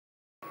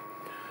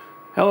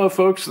Hello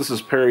folks, this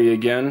is Perry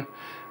again.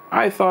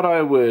 I thought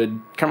I would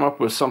come up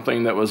with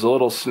something that was a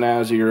little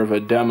snazzier of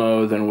a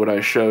demo than what I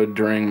showed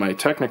during my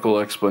technical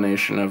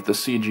explanation of the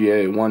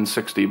CGA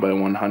 160 by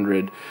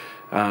 100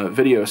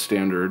 video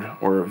standard,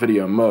 or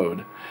video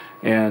mode.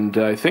 And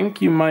I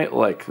think you might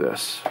like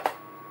this.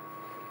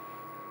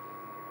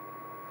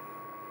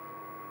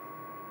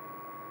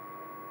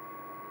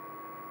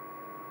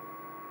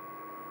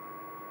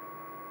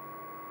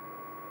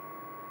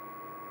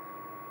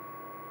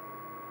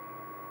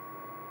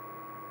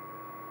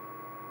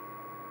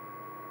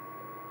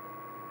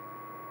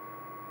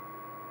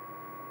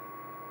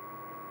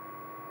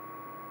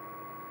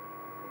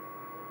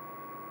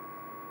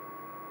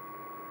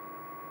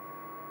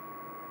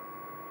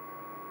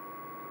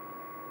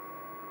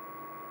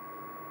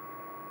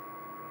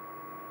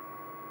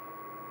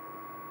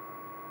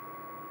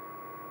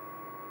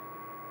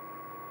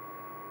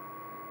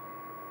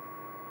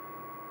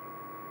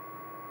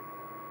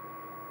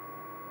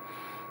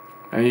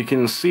 Now you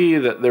can see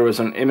that there was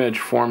an image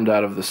formed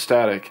out of the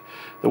static.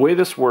 The way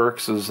this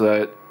works is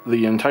that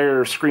the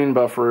entire screen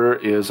buffer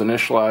is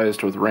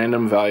initialized with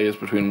random values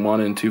between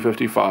 1 and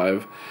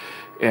 255,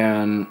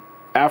 and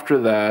after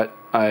that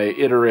I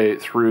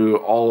iterate through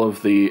all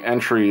of the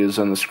entries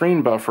in the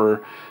screen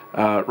buffer,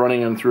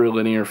 running them through a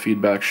linear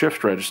feedback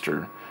shift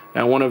register.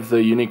 Now, one of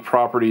the unique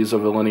properties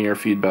of a linear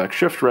feedback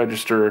shift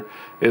register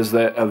is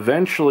that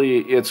eventually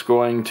it's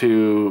going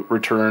to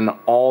return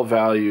all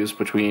values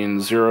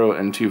between 0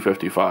 and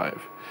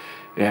 255.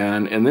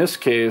 And in this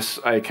case,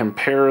 I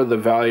compare the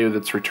value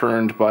that's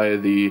returned by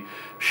the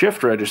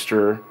shift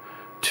register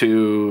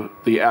to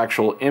the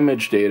actual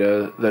image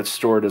data that's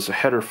stored as a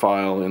header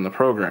file in the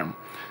program.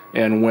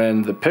 And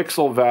when the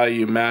pixel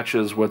value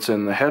matches what's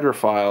in the header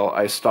file,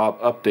 I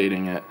stop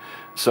updating it.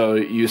 So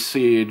you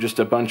see just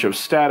a bunch of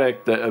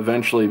static that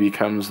eventually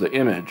becomes the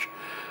image.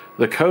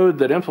 The code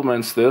that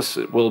implements this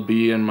will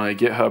be in my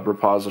GitHub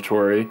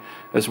repository,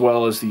 as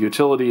well as the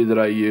utility that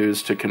I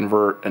use to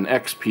convert an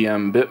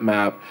XPM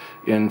bitmap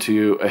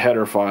into a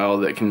header file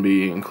that can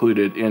be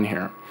included in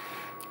here.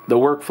 The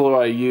workflow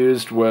I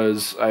used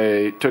was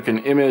I took an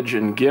image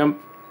in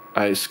GIMP,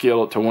 I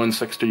scaled it to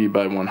 160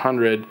 by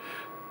 100,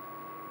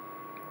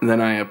 then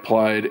I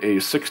applied a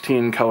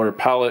 16 color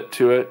palette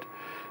to it,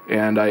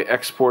 and I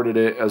exported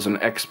it as an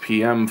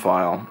XPM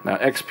file. Now,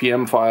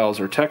 XPM files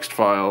are text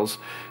files,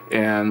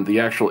 and the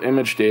actual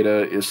image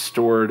data is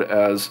stored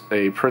as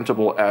a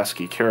printable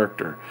ASCII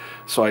character.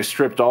 So I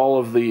stripped all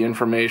of the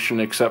information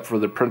except for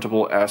the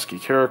printable ASCII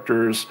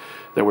characters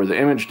that were the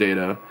image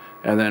data,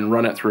 and then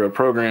run it through a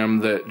program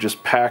that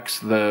just packs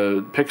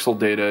the pixel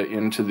data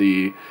into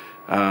the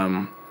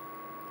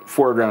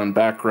foreground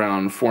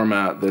background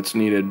format that's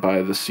needed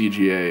by the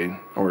CGA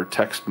or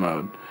text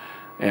mode.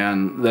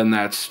 And then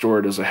that's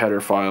stored as a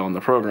header file in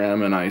the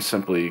program, and I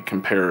simply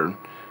compare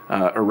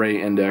array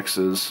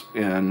indexes,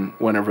 and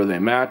whenever they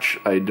match,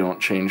 I don't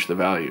change the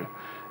value.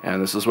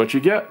 And this is what you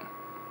get.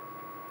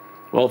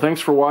 Well,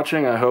 thanks for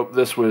watching. I hope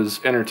this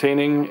was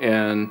entertaining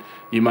and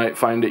you might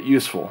find it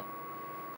useful.